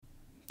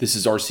This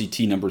is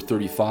RCT number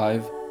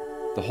 35,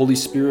 the Holy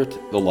Spirit,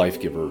 the Life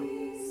Giver.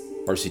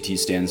 RCT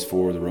stands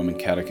for the Roman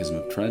Catechism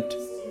of Trent.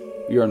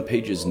 We are on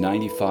pages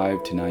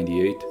 95 to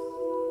 98.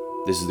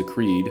 This is the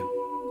Creed,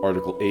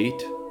 Article 8,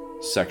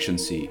 Section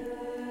C.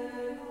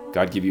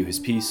 God give you his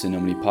peace, in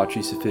nomine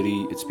Patris et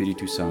Filii et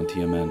Spiritus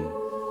Sancti. Amen.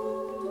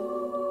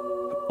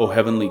 O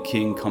heavenly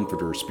King,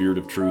 Comforter, Spirit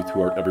of truth,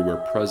 who art everywhere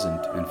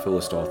present and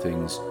fillest all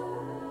things,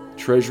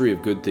 treasury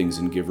of good things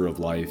and giver of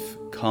life,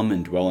 come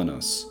and dwell in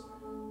us,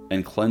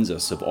 and cleanse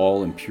us of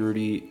all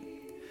impurity,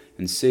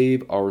 and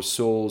save our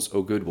souls,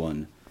 O good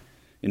one.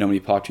 In nomine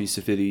Patris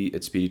et Filii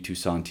et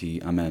Spiritus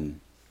Sancti. Amen.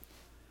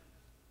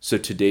 So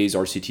today's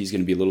RCT is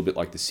going to be a little bit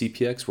like the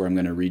CPX, where I'm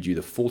going to read you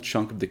the full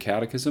chunk of the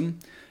Catechism,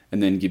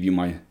 and then give you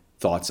my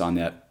thoughts on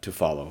that to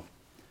follow.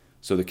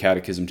 So the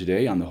Catechism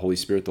today on the Holy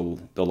Spirit,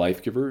 the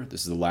Life Giver.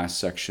 This is the last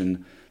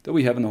section that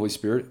we have in the Holy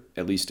Spirit,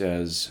 at least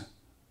as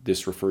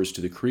this refers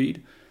to the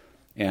Creed.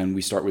 And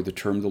we start with the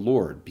term the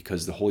Lord,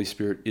 because the Holy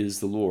Spirit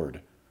is the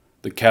Lord.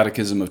 The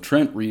Catechism of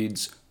Trent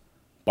reads,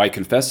 by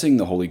confessing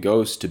the Holy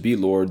Ghost to be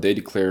Lord, they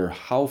declare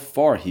how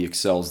far he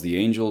excels the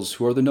angels,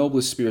 who are the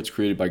noblest spirits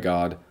created by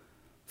God.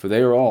 For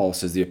they are all,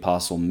 says the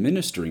Apostle,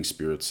 ministering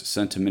spirits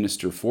sent to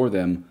minister for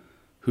them,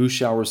 who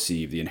shall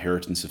receive the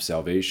inheritance of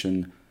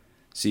salvation.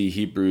 See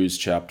Hebrews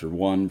chapter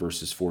 1,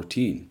 verses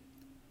 14.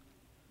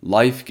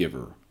 Life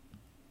Giver.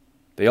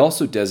 They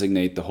also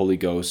designate the Holy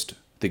Ghost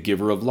the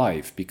giver of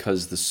life,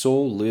 because the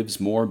soul lives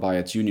more by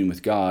its union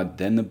with God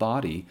than the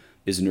body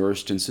is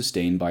nourished and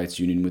sustained by its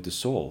union with the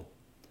soul.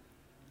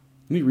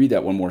 Let me read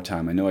that one more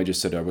time. I know I just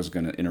said I was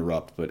going to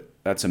interrupt, but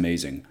that's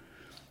amazing.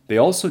 They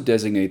also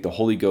designate the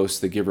Holy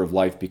Ghost the giver of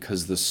life,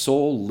 because the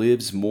soul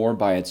lives more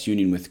by its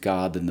union with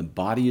God than the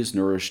body is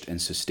nourished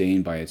and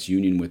sustained by its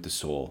union with the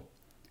soul.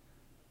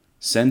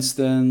 Since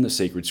then the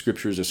sacred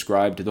scriptures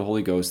ascribe to the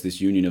Holy Ghost this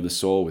union of the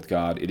soul with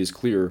God, it is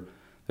clear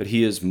that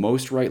he is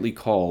most rightly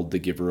called the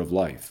giver of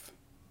life,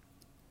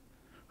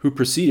 who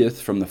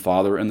proceedeth from the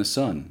Father and the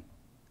Son.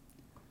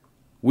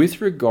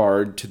 With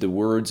regard to the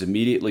words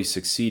immediately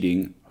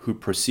succeeding, who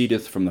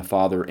proceedeth from the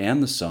Father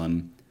and the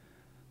Son,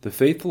 the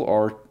faithful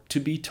are to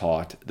be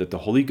taught that the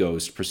Holy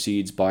Ghost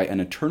proceeds by an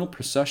eternal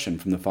procession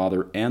from the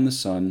Father and the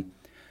Son,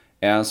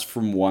 as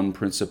from one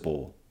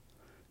principle.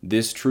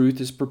 This truth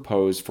is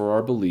proposed for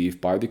our belief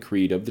by the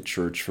Creed of the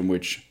Church, from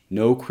which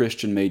no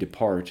Christian may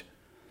depart,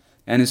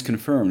 and is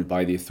confirmed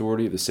by the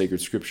authority of the sacred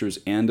Scriptures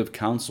and of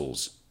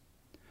councils.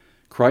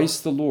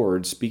 Christ the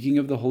Lord, speaking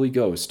of the Holy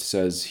Ghost,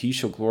 says, he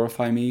shall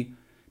glorify me,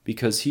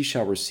 because he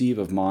shall receive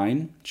of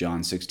mine,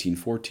 John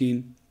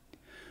 16:14.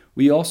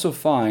 We also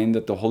find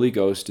that the Holy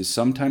Ghost is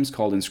sometimes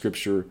called in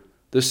Scripture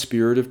the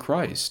Spirit of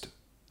Christ,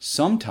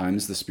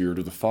 sometimes the Spirit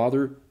of the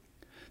Father,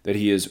 that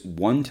he is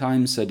one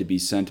time said to be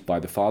sent by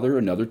the Father,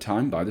 another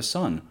time by the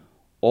Son,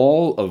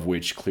 all of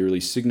which clearly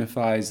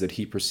signifies that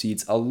he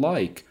proceeds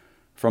alike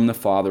from the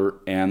Father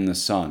and the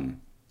Son.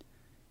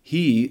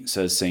 He,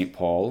 says St.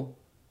 Paul,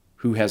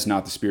 who has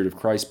not the Spirit of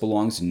Christ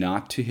belongs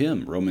not to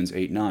him, Romans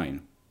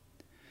 8:9.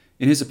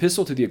 In his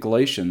epistle to the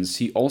Galatians,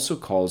 he also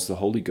calls the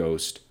Holy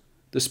Ghost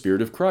the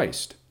Spirit of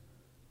Christ.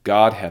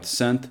 God hath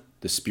sent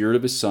the Spirit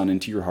of his Son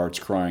into your hearts,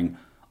 crying,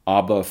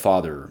 Abba,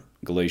 Father,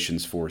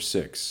 Galatians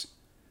 4:6.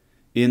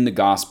 In the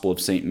Gospel of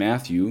St.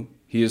 Matthew,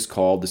 he is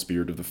called the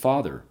Spirit of the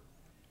Father.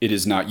 It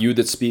is not you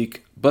that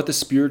speak, but the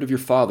Spirit of your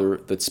Father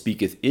that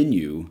speaketh in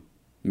you,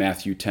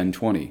 Matthew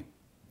 10:20.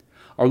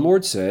 Our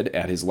Lord said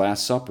at his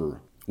Last Supper,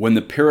 when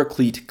the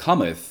Paraclete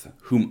cometh,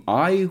 whom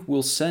I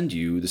will send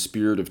you, the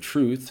Spirit of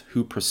truth,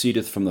 who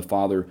proceedeth from the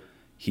Father,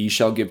 he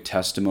shall give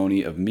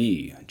testimony of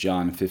me,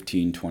 John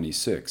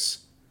 15:26.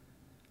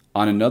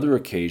 On another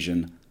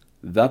occasion,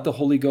 that the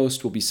Holy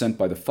Ghost will be sent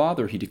by the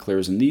Father, he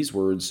declares in these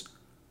words,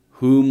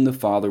 whom the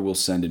Father will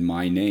send in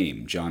my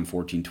name, John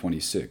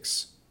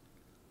 14:26.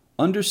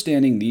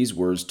 Understanding these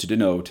words to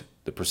denote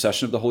the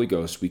procession of the Holy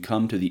Ghost, we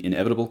come to the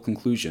inevitable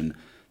conclusion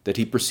that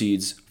he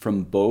proceeds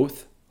from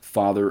both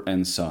Father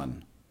and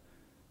Son.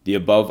 The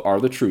above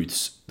are the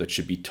truths that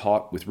should be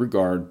taught with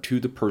regard to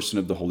the person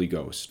of the Holy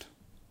Ghost.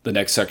 The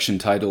next section,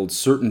 titled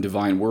Certain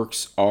Divine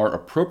Works Are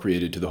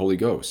Appropriated to the Holy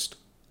Ghost.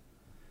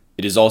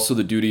 It is also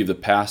the duty of the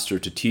pastor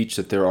to teach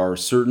that there are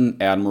certain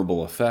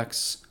admirable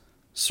effects,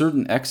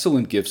 certain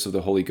excellent gifts of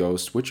the Holy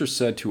Ghost, which are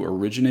said to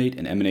originate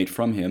and emanate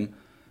from him,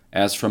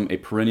 as from a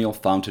perennial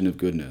fountain of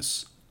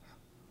goodness.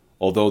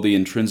 Although the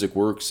intrinsic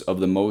works of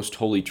the most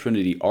Holy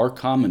Trinity are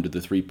common to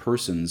the three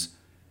persons,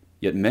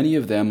 yet many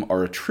of them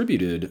are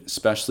attributed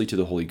specially to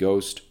the Holy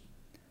Ghost,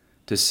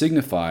 to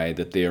signify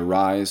that they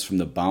arise from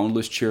the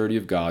boundless charity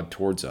of God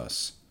towards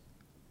us.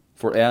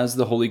 For as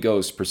the Holy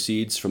Ghost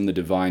proceeds from the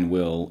divine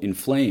will,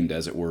 inflamed,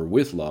 as it were,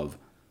 with love,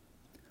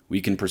 we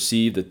can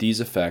perceive that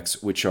these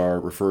effects, which are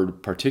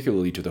referred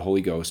particularly to the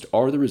Holy Ghost,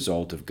 are the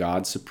result of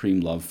God's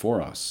supreme love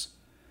for us.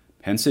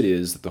 Hence it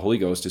is that the Holy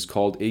Ghost is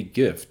called a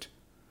gift,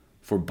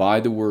 for by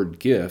the word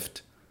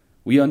gift,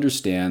 we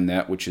understand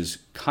that which is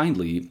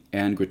kindly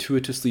and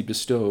gratuitously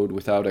bestowed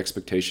without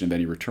expectation of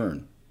any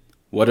return.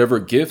 Whatever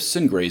gifts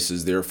and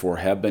graces therefore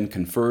have been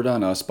conferred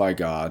on us by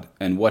God,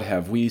 and what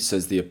have we,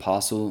 says the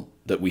apostle,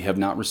 that we have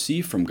not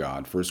received from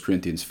God, 1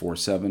 Corinthians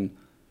 4:7,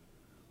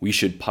 we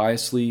should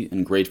piously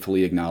and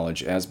gratefully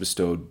acknowledge as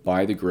bestowed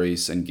by the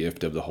grace and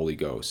gift of the Holy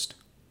Ghost.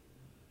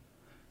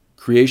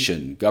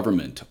 Creation,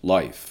 government,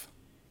 life.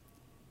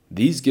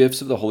 These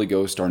gifts of the Holy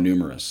Ghost are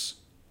numerous,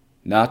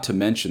 not to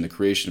mention the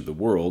creation of the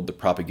world, the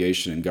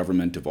propagation and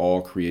government of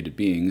all created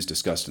beings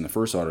discussed in the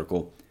first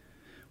article.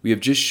 We have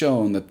just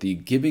shown that the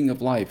giving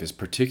of life is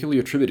particularly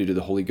attributed to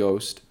the Holy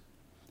Ghost,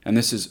 and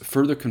this is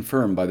further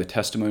confirmed by the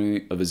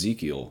testimony of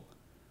Ezekiel.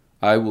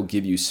 I will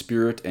give you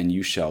spirit and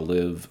you shall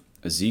live.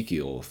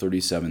 Ezekiel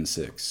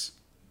 37:6.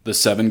 The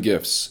 7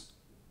 gifts.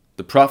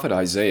 The prophet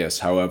Isaiah,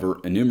 however,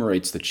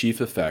 enumerates the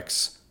chief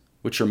effects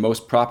which are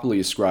most properly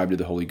ascribed to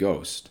the Holy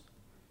Ghost: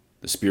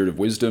 the spirit of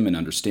wisdom and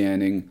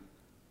understanding,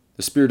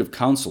 the spirit of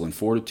counsel and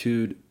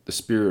fortitude, the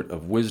spirit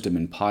of wisdom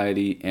and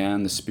piety,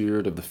 and the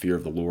spirit of the fear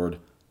of the Lord.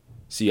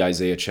 See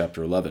Isaiah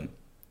chapter 11.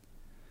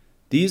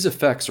 These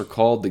effects are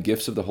called the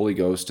gifts of the Holy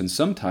Ghost, and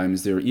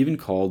sometimes they are even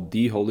called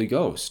the Holy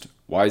Ghost.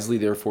 Wisely,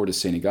 therefore,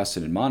 does St.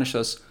 Augustine admonish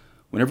us,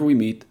 whenever we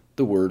meet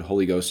the word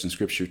Holy Ghost in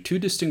Scripture, to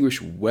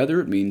distinguish whether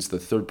it means the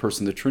third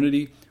person of the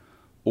Trinity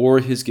or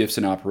his gifts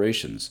and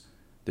operations.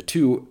 The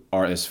two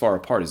are as far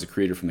apart as the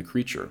Creator from the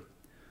creature.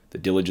 The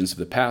diligence of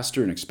the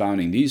pastor in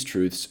expounding these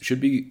truths should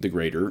be the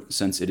greater,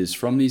 since it is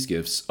from these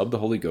gifts of the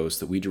Holy Ghost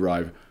that we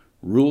derive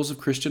rules of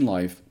Christian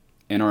life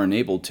and are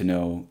enabled to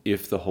know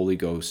if the Holy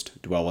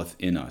Ghost dwelleth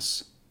in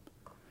us.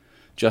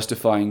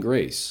 Justifying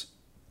grace.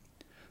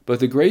 But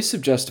the grace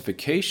of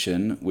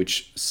justification,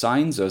 which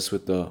signs us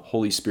with the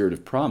Holy Spirit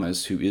of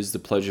promise, who is the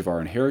pledge of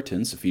our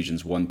inheritance,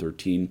 Ephesians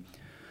 1:13,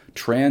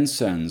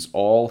 transcends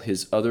all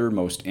his other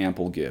most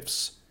ample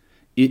gifts.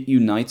 It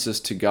unites us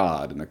to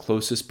God in the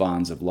closest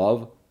bonds of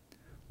love,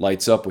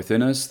 lights up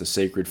within us the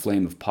sacred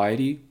flame of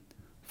piety,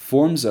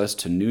 forms us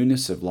to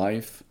newness of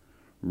life,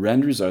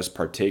 renders us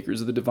partakers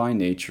of the divine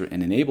nature,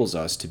 and enables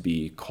us to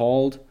be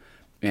called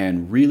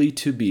and really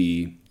to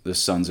be the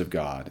sons of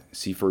God.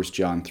 See 1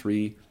 John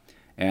 3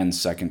 and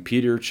 2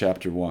 Peter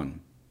chapter 1.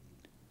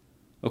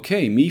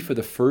 Okay, me for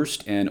the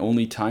first and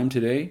only time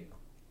today.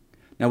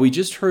 Now, we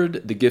just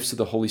heard the gifts of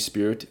the Holy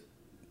Spirit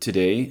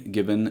today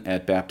given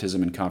at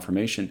baptism and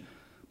confirmation,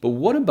 but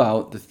what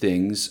about the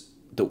things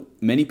that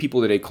many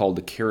people today call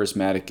the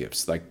charismatic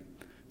gifts, like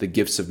the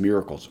gifts of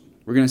miracles?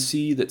 We're going to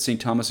see that St.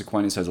 Thomas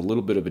Aquinas has a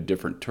little bit of a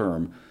different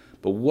term,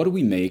 but what do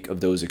we make of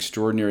those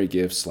extraordinary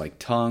gifts like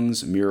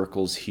tongues,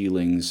 miracles,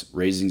 healings,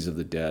 raisings of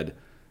the dead?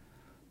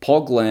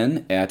 Paul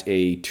Glenn at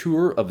a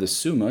tour of the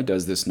Summa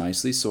does this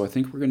nicely, so I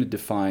think we're going to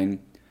define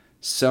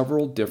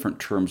several different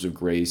terms of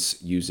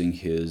grace using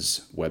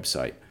his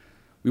website.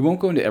 We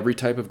won't go into every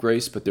type of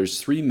grace, but there's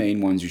 3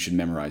 main ones you should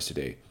memorize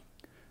today.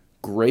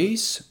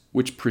 Grace,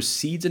 which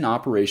precedes an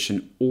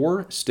operation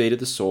or state of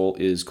the soul,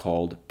 is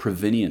called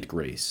prevenient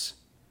grace.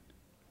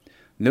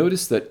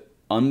 Notice that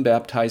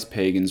unbaptized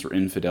pagans or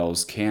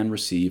infidels can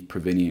receive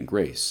prevenient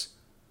grace.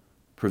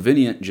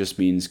 Prevenient just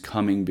means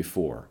coming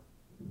before.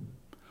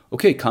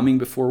 Okay, coming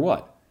before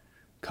what?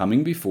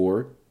 Coming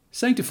before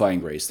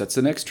sanctifying grace. That's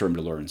the next term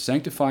to learn.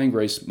 Sanctifying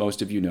grace,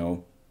 most of you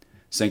know.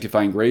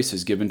 Sanctifying grace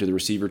is given to the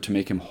receiver to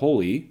make him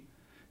holy,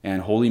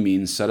 and holy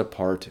means set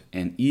apart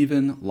and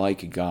even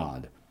like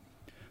God.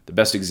 The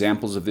best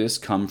examples of this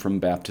come from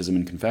baptism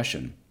and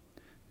confession.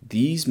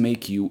 These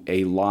make you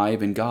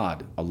alive in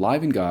God,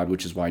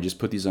 which is why I just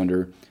put these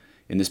under,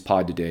 in this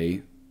pod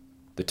today,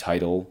 the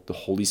title, the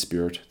Holy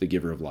Spirit, the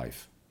giver of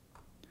life.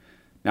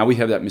 Now we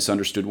have that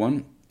misunderstood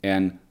one,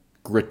 and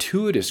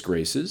gratuitous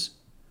graces.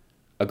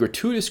 A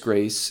gratuitous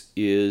grace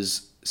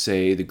is,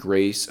 say, the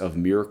grace of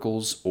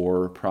miracles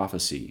or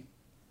prophecy.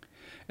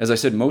 As I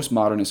said, most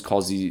modernists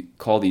call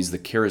these the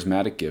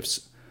charismatic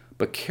gifts,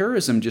 but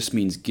charism just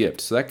means gift,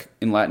 so that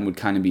in Latin would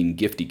kind of mean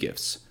gifty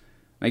gifts.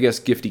 I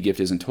guess gifty gift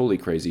isn't totally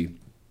crazy,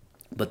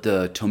 but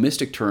the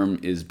Thomistic term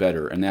is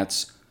better, and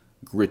that's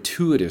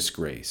gratuitous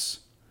grace.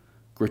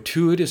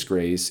 Gratuitous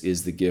grace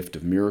is the gift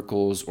of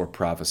miracles or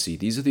prophecy.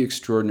 These are the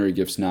extraordinary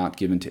gifts not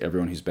given to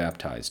everyone who's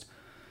baptized.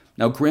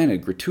 Now,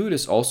 granted,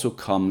 gratuitous also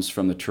comes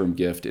from the term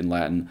gift in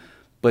Latin,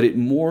 but it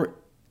more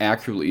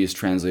accurately is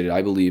translated,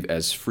 I believe,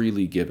 as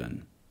freely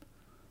given.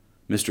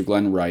 Mr.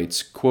 Glenn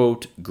writes,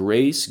 quote,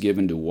 grace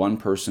given to one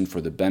person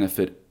for the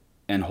benefit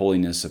and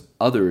holiness of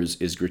others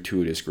is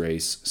gratuitous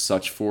grace.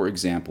 Such, for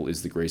example,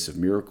 is the grace of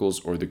miracles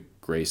or the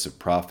grace of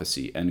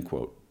prophecy, end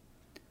quote.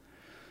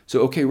 So,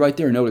 okay, right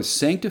there, notice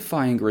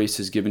sanctifying grace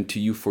is given to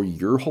you for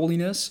your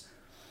holiness,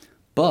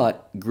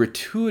 but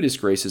gratuitous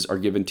graces are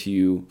given to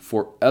you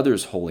for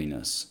others'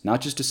 holiness,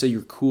 not just to say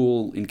you're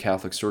cool in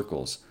Catholic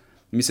circles.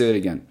 Let me say that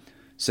again.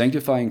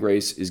 Sanctifying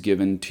grace is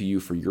given to you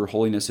for your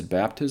holiness at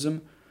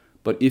baptism,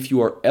 but if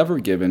you are ever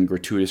given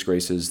gratuitous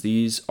graces,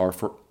 these are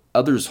for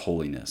others'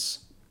 holiness.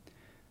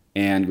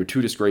 And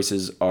gratuitous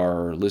graces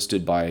are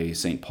listed by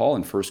St. Paul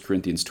in 1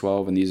 Corinthians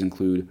 12, and these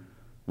include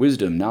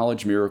wisdom,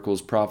 knowledge, miracles,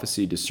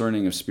 prophecy,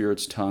 discerning of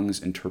spirits, tongues,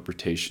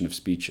 interpretation of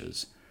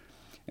speeches.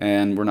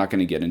 And we're not going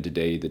to get into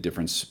today the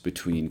difference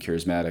between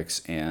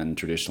charismatics and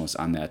traditionalists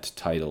on that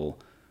title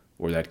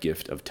or that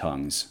gift of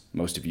tongues.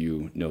 Most of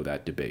you know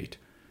that debate.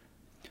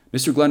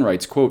 Mr. Glenn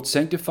writes, quote,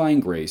 "Sanctifying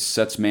grace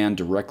sets man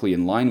directly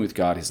in line with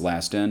God, his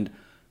last end.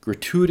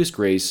 Gratuitous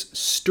grace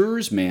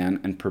stirs man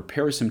and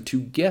prepares him to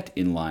get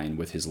in line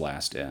with his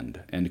last end."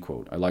 End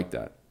quote. I like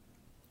that.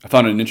 I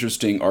found an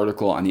interesting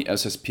article on the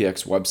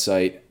SSPX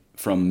website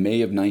from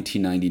May of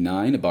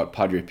 1999 about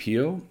Padre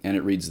Pio, and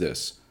it reads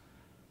this.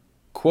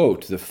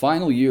 Quote, "The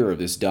final year of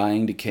this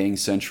dying, decaying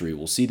century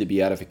will see the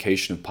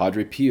beatification of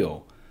Padre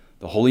Pio,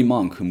 the holy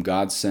monk whom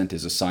God sent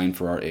as a sign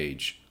for our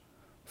age.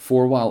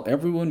 For while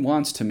everyone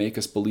wants to make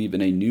us believe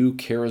in a new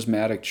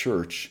charismatic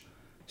church,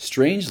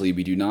 strangely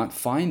we do not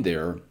find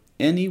there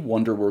any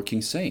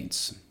wonder-working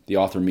saints," the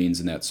author means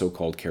in that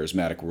so-called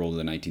charismatic world of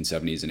the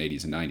 1970s and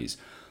 80s and 90s,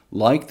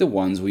 "like the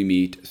ones we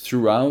meet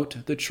throughout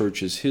the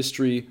church's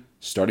history,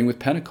 starting with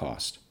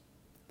Pentecost.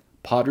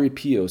 Padre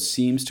Pio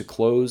seems to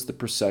close the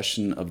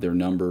procession of their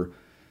number,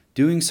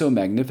 doing so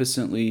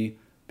magnificently,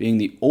 being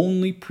the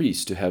only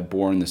priest to have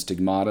borne the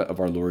stigmata of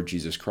our Lord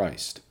Jesus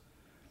Christ."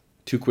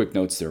 Two quick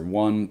notes there.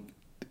 One,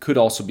 could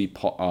also be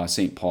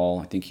St. Paul.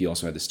 I think he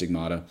also had the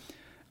stigmata.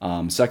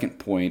 Second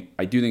point,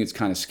 I do think it's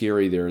kind of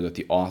scary there that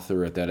the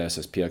author at that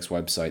SSPX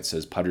website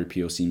says Padre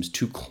Pio seems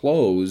to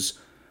close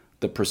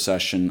the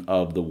procession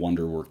of the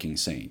wonder-working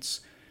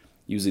saints.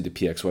 Usually the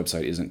PX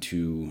website isn't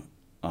too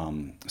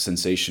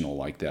sensational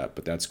like that,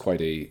 but that's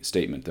quite a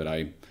statement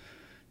that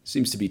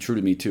seems to be true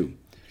to me too.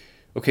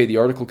 Okay, the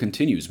article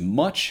continues.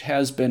 "Much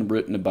has been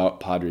written about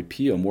Padre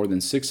Pio, more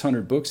than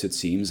 600 books it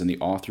seems, and the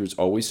authors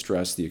always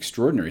stress the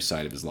extraordinary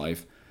side of his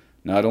life,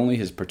 not only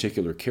his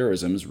particular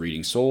charisms,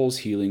 reading souls,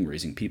 healing,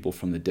 raising people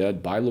from the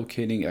dead,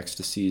 bilocating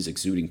ecstasies,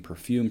 exuding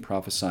perfume,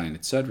 prophesying,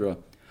 etc.,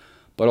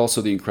 but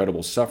also the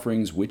incredible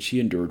sufferings which he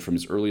endured from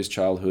his earliest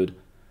childhood,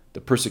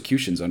 the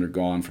persecutions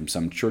undergone from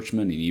some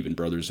churchmen and even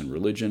brothers in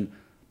religion,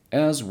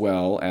 as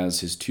well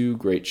as his two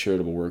great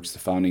charitable works, the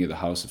founding of the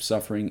House of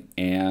Suffering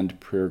and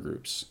prayer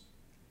groups."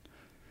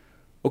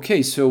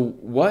 Okay, so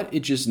what it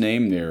just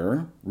named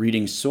there,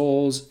 reading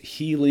souls,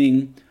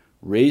 healing,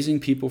 raising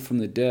people from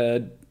the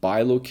dead,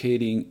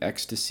 bilocating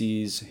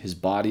ecstasies, his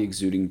body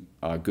exuding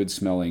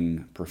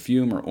good-smelling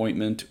perfume or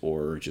ointment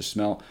or just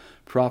smell,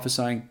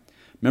 prophesying.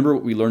 Remember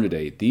what we learned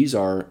today. These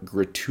are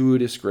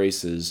gratuitous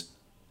graces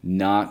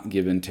not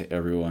given to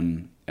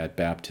everyone at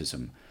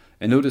baptism.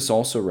 And notice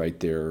also right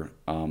there,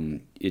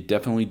 it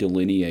definitely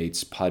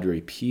delineates Padre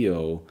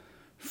Pio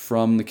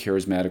from the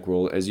charismatic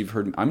world. As you've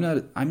heard, I'm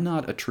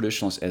not a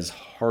traditionalist as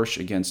harsh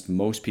against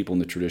most people in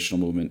the traditional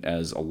movement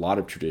as a lot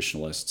of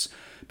traditionalists,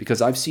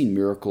 because I've seen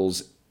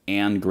miracles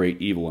and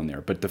great evil in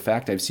there. But the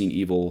fact I've seen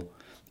evil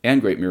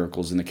and great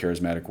miracles in the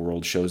charismatic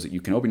world shows that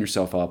you can open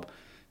yourself up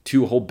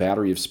to a whole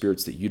battery of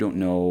spirits that you don't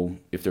know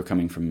if they're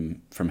coming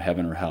from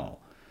heaven or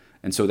hell.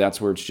 And so that's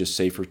where it's just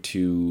safer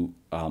to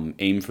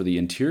aim for the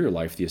interior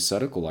life, the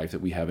ascetical life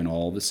that we have in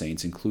all the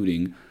saints,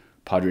 including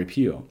Padre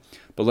Pio.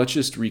 But let's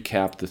just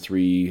recap the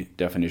three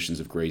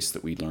definitions of grace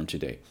that we learned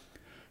today.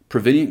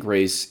 Prevenient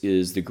grace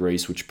is the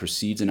grace which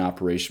precedes an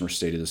operation or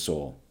state of the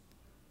soul.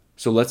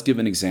 So let's give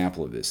an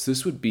example of this.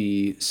 This would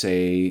be,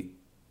 say,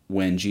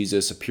 when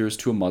Jesus appears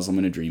to a Muslim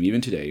in a dream.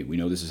 Even today, we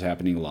know this is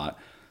happening a lot.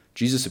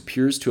 Jesus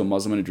appears to a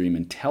Muslim in a dream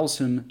and tells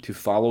him to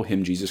follow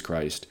him, Jesus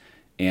Christ,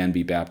 and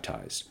be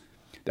baptized.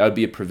 That would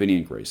be a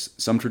prevenient grace.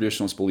 Some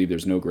traditionalists believe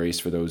there's no grace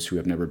for those who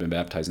have never been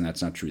baptized, and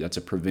that's not true. That's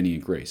a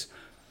prevenient grace.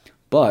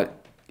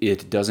 But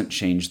it doesn't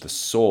change the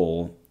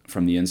soul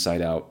from the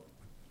inside out.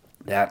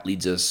 That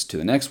leads us to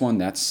the next one.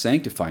 That's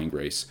sanctifying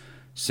grace.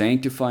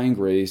 Sanctifying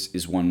grace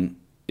is when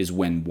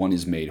one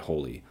is made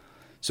holy.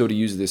 So to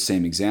use this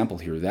same example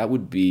here, that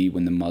would be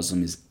when the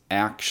Muslim is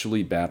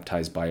actually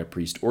baptized by a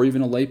priest or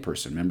even a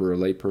layperson. Remember, a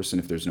layperson,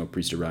 if there's no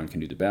priest around, can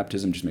do the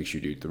baptism. Just make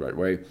sure you do it the right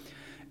way.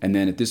 And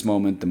then at this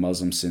moment, the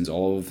Muslim sins,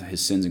 all of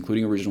his sins,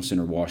 including original sin,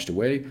 are washed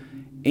away,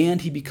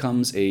 and he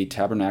becomes a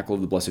tabernacle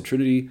of the Blessed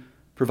Trinity,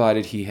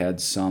 provided he had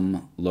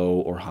some low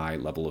or high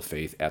level of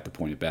faith at the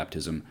point of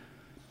baptism.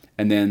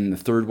 And then the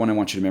third one I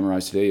want you to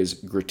memorize today is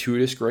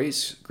gratuitous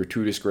grace.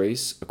 Gratuitous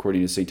grace,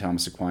 according to St.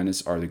 Thomas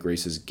Aquinas, are the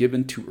graces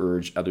given to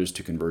urge others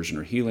to conversion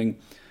or healing.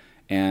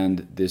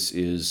 And this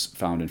is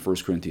found in 1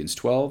 Corinthians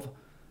 12,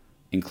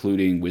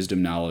 including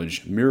wisdom,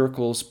 knowledge,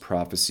 miracles,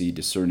 prophecy,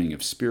 discerning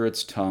of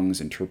spirits,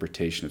 tongues,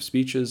 interpretation of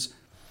speeches.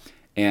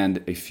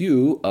 And a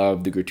few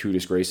of the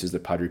gratuitous graces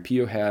that Padre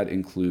Pio had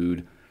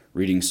include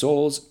reading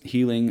souls,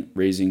 healing,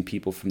 raising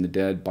people from the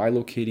dead,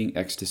 bilocating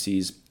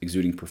ecstasies,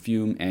 exuding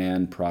perfume,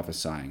 and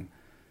prophesying.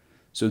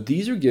 So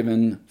these are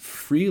given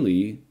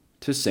freely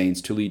to saints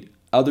to lead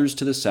others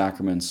to the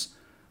sacraments,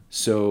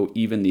 so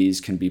even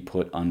these can be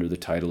put under the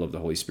title of the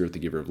Holy Spirit, the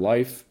giver of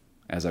life,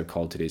 as I've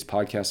called today's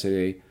podcast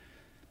today.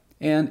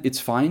 And it's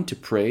fine to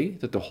pray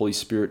that the Holy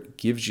Spirit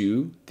gives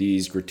you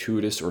these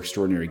gratuitous or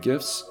extraordinary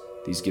gifts,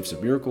 these gifts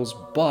of miracles,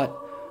 but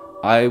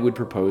I would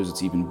propose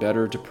it's even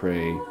better to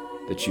pray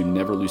that you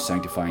never lose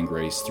sanctifying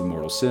grace through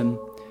mortal sin,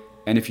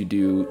 and if you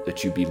do,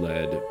 that you be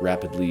led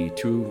rapidly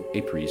to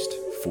a priest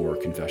for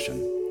confession.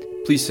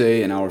 Please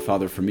say an Our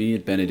Father for me,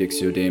 et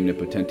benedictio Dei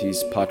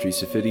omnipotentis,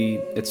 Patris et Filii,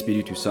 et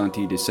Spiritus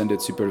Sancti,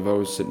 descendet super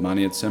vos, et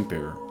manet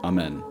semper.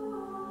 Amen.